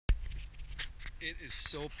It is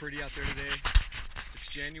so pretty out there today. It's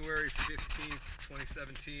January 15th,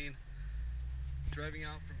 2017. Driving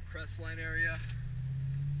out from Crestline area.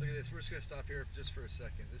 Look at this. We're just going to stop here just for a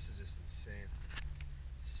second. This is just insane.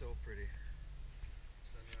 It's so pretty.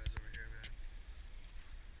 Sunrise over here, man.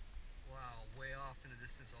 Wow, way off in the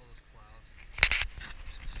distance, all those clouds.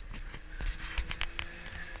 It's so pretty, man.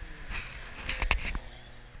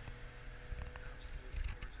 Absolutely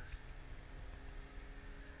gorgeous.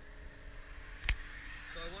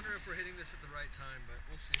 So I wonder if we're hitting this at the right time, but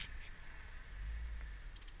we'll see.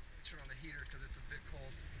 Turn on the heater because it's a bit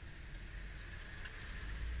cold.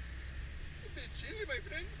 It's a bit chilly, my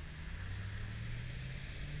friend.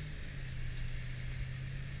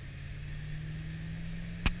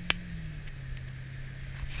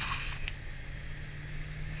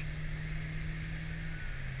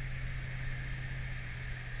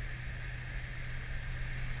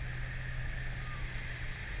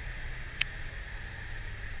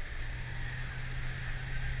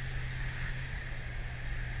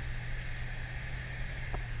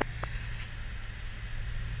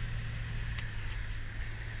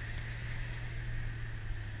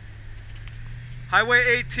 Highway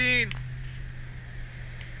 18.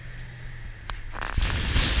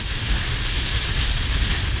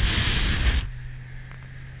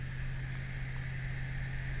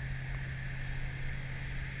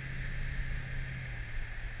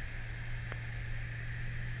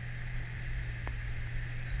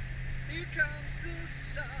 Here comes the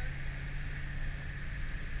sun.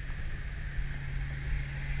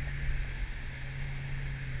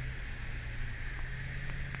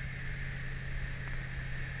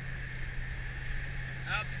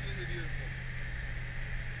 Absolutely beautiful.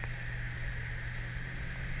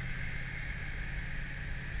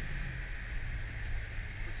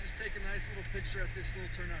 Let's just take a nice little picture at this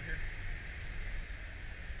little turnout here.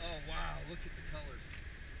 Oh wow, look at the colors.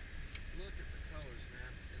 Look at the colors,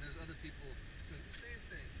 man. And there's other people doing the same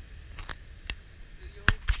thing. Video.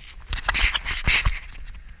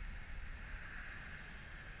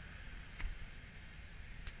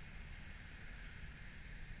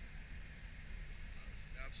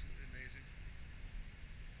 Absolutely amazing.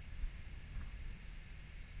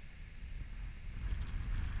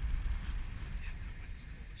 Yeah, that wind is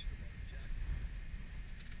cold. I should have brought a jacket.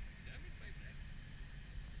 Damn it, my friend.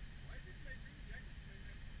 Why didn't I bring a jacket, my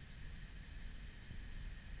friend?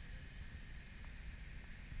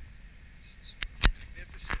 This is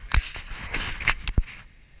magnificent, man.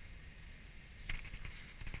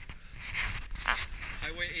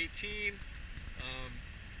 Highway 18,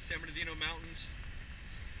 San Bernardino Mountains,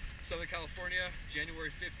 Southern California, January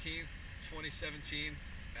 15th, 2017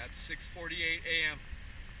 at 6:48 a.m.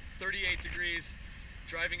 38 degrees,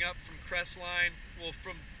 driving up from Crestline, well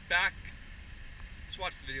from back, just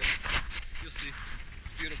watch the video, you'll see,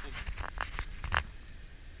 it's beautiful.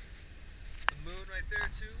 The moon right there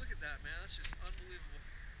too, look at that, man, that's just unbelievable.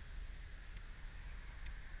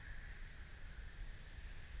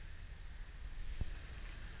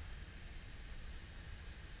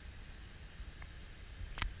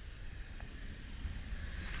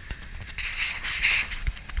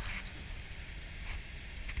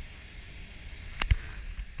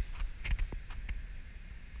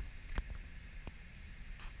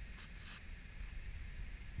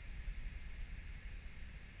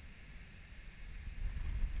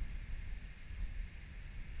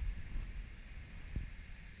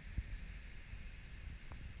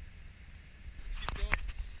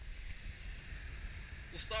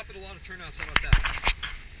 We'll stop at a lot of turnouts, how about that?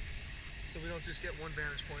 So we don't just get one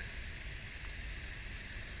vantage point.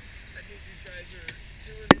 I think these guys are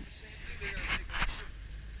doing the same thing. They gotta take a picture.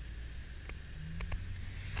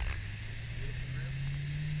 Beautiful, man.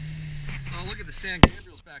 Oh, look at the San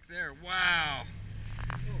Gabriel's back there. Wow.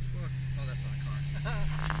 Oh, fuck. Oh, that's not a car.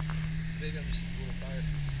 Maybe I'm just a little tired.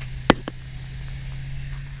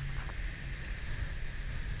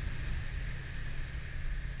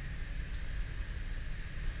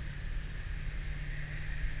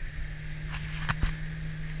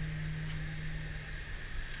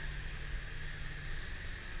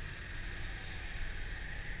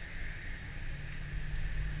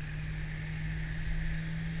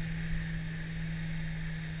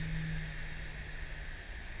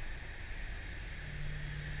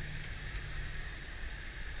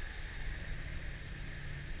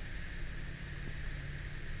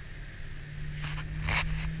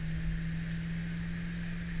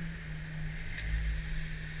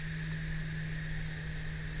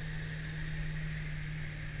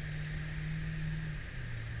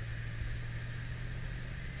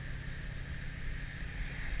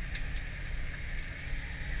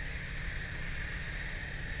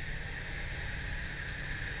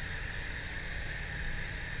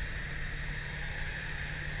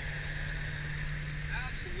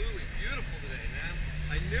 absolutely beautiful today, man.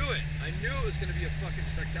 I knew it. I knew it was going to be a fucking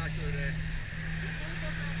spectacular day. This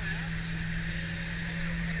motherfucker on my ass, dude.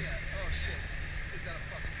 Look at that. Oh, shit. Is that a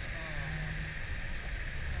fucking...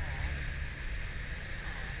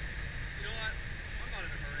 You know what? I'm not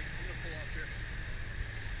in a hurry. I'm going to pull off here.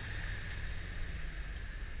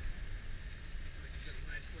 Get a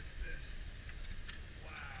nice look at this.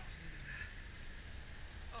 Wow. Look at that.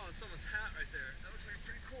 Oh, and someone's hat right there. That looks like a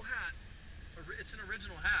pretty cool hat. It's an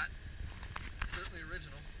original hat. Certainly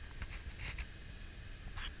original.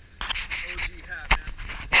 OG hat, man.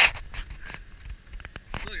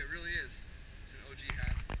 Look, it really is. It's an OG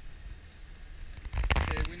hat.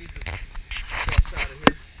 Okay, we need to bust out of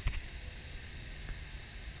here.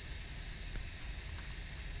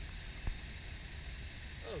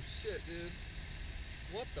 Oh shit, dude.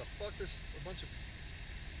 What the fuck? There's a bunch of...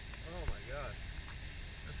 Oh my god.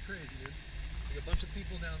 That's crazy, dude. Like a bunch of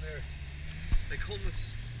people down there. Like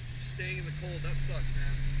homeless, staying in the cold. That sucks,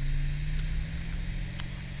 man.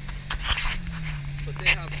 But they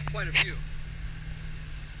have quite a view.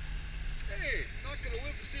 Hey, not gonna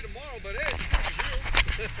live to see tomorrow, but hey, it's a good view.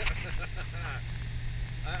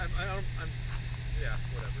 Yeah,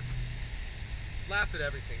 whatever. Laugh at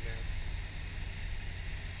everything, man.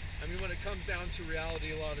 I mean, when it comes down to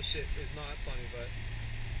reality, a lot of the shit is not funny, but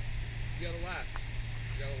you gotta laugh.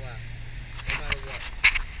 You gotta laugh, no matter what.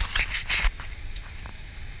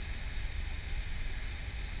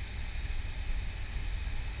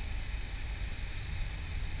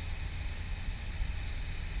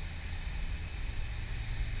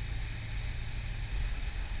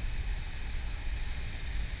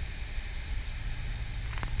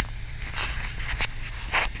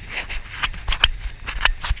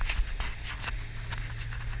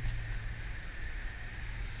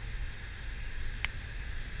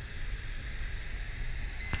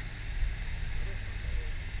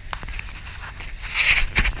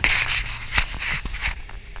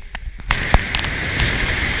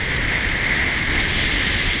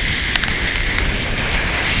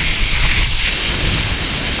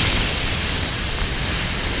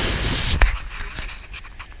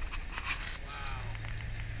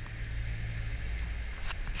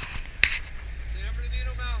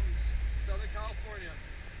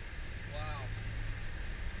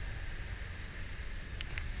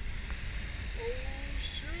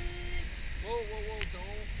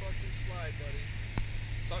 Slide, buddy.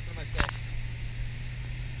 I'm talking to myself.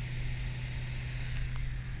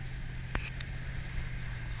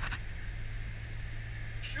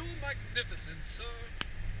 Pure magnificence, sir.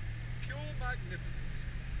 Pure magnificence.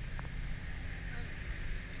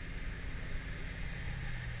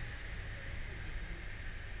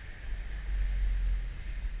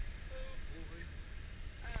 Oh boy.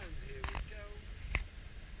 And here we go.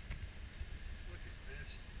 Look at this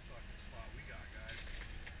fucking spot we got, guys.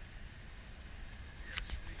 Yes,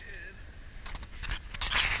 we did.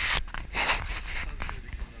 Sun's gonna be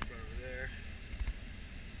coming up over there.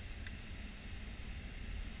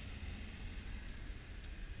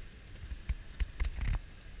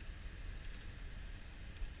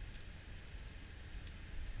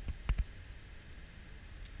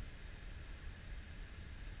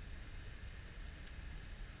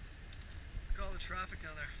 Look at all the traffic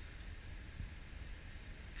down there.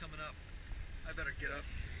 Coming up. I better get up.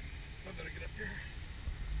 I better get up here.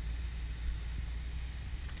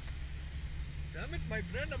 Damn it, my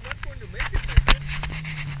friend, I'm not going to make it, my friend.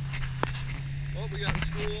 Oh, we got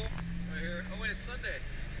school right here. Oh, wait, it's Sunday.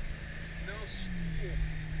 No school.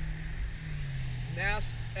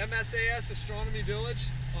 MSAS Astronomy Village.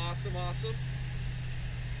 Awesome, awesome.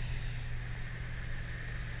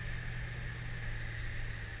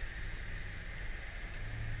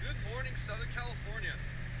 Good morning, Southern California.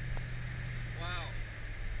 Wow.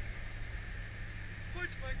 Quite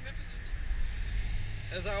magnificent.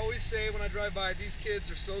 As I always say when I drive by, these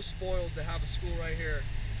kids are so spoiled to have a school right here.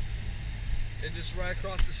 And just right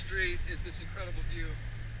across the street is this incredible view.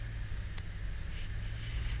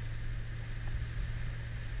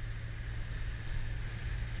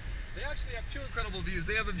 They actually have two incredible views.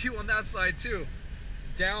 They have a view on that side too.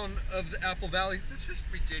 Down of the Apple Valley. This is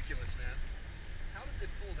ridiculous, man. How did they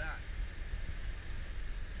pull that?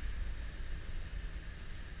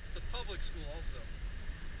 It's a public school also.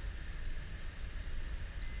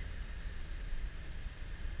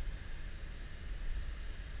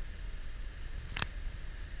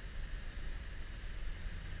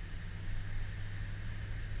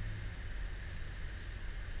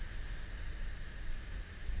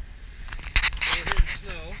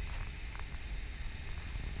 Snow.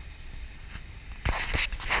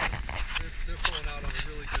 They're pulling out on a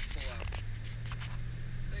really good pull out.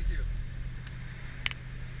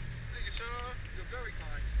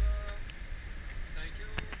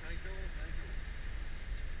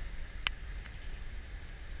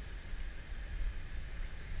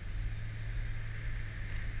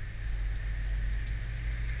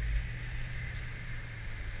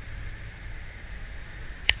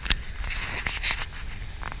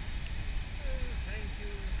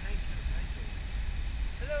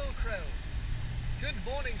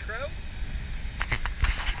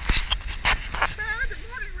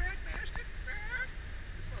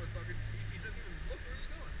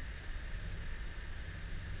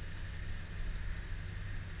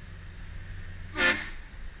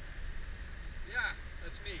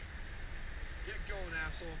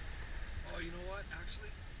 castle. Oh, you know what?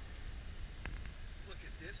 Actually, look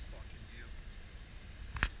at this fucking view.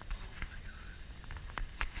 Oh my god.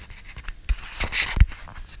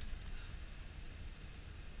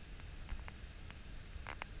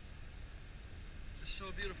 Just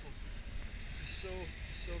so beautiful. Just so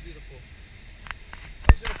beautiful.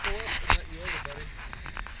 I was gonna pull up and let you over, buddy.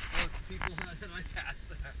 Oh, it's the people that I passed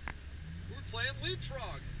that. We're playing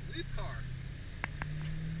leapfrog, leap car.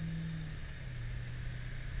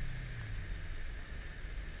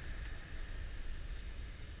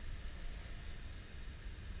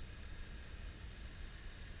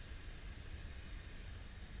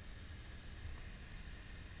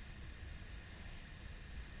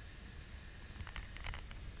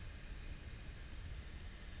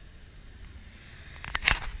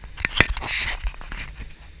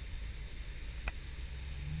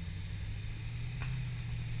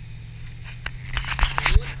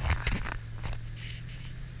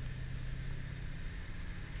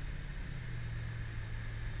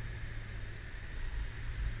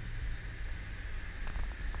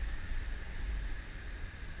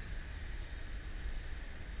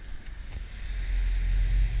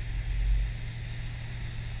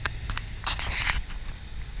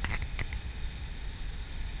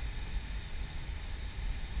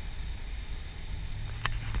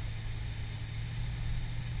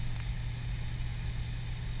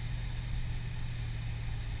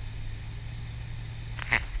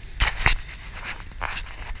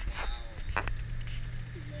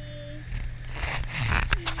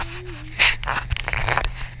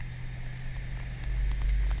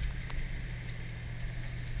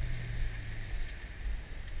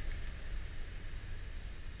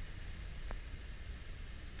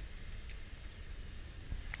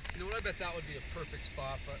 You know what, I bet that would be a perfect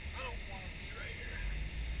spot, but I don't want to be right here.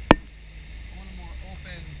 I want a more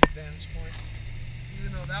open vantage point.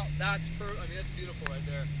 Even though that's I mean, that's beautiful right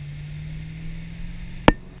there.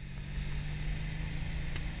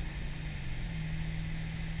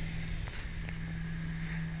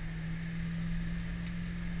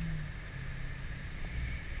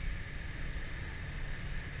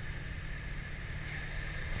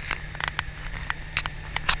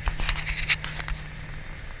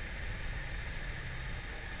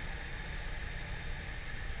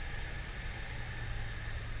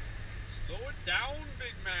 Slow it down,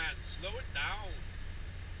 big man. Slow it down.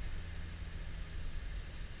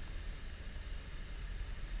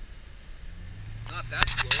 Not that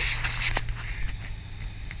slow. Do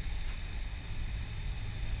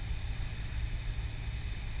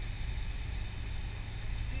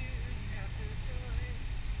you have the time?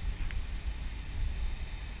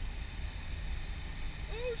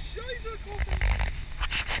 Oh, scheiße, Koffel.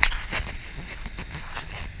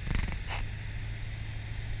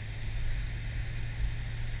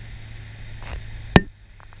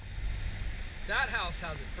 That house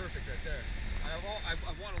has it perfect right there. I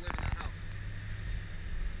want to live in that house.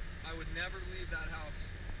 I would never leave that house.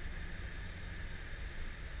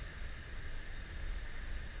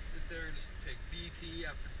 Sit there and just take BT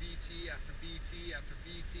after BT after BT after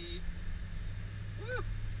BT. Woo!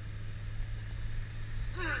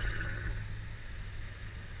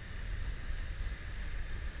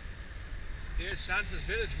 Here's Santa's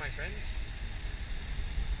village, my friends.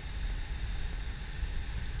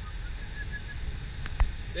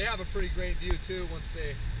 They have a pretty great view too once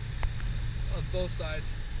they, of both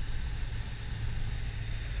sides.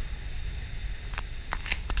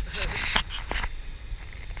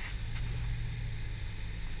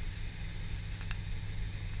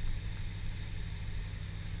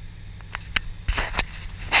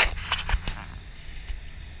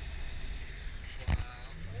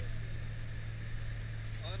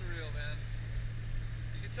 Unreal, man.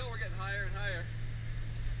 You can tell we're getting higher and higher.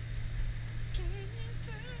 Can you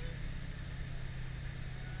tell?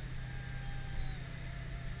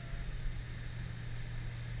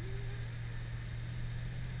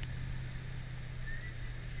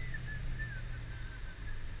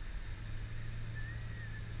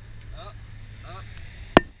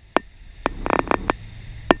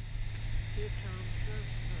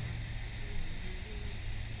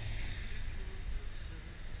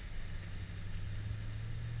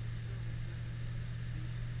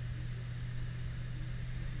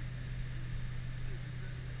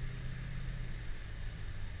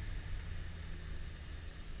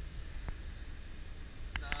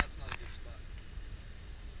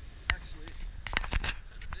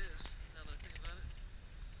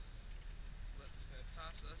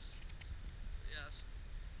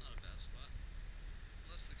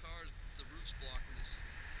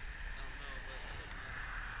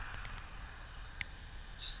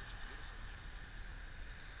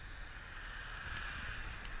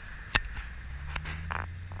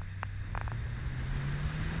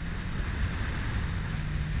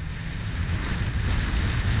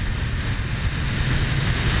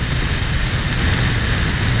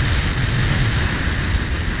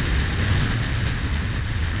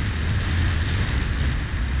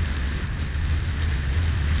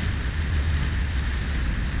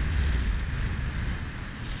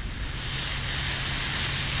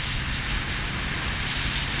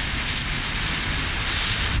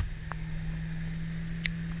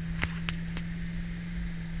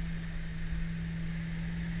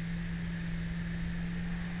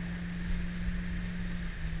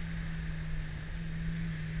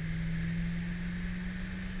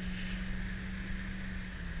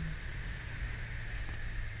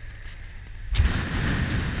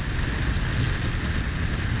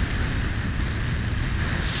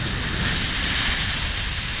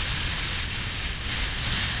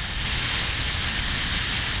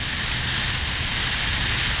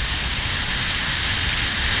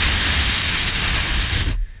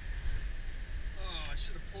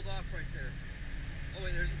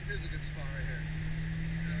 Here's a good spot right here.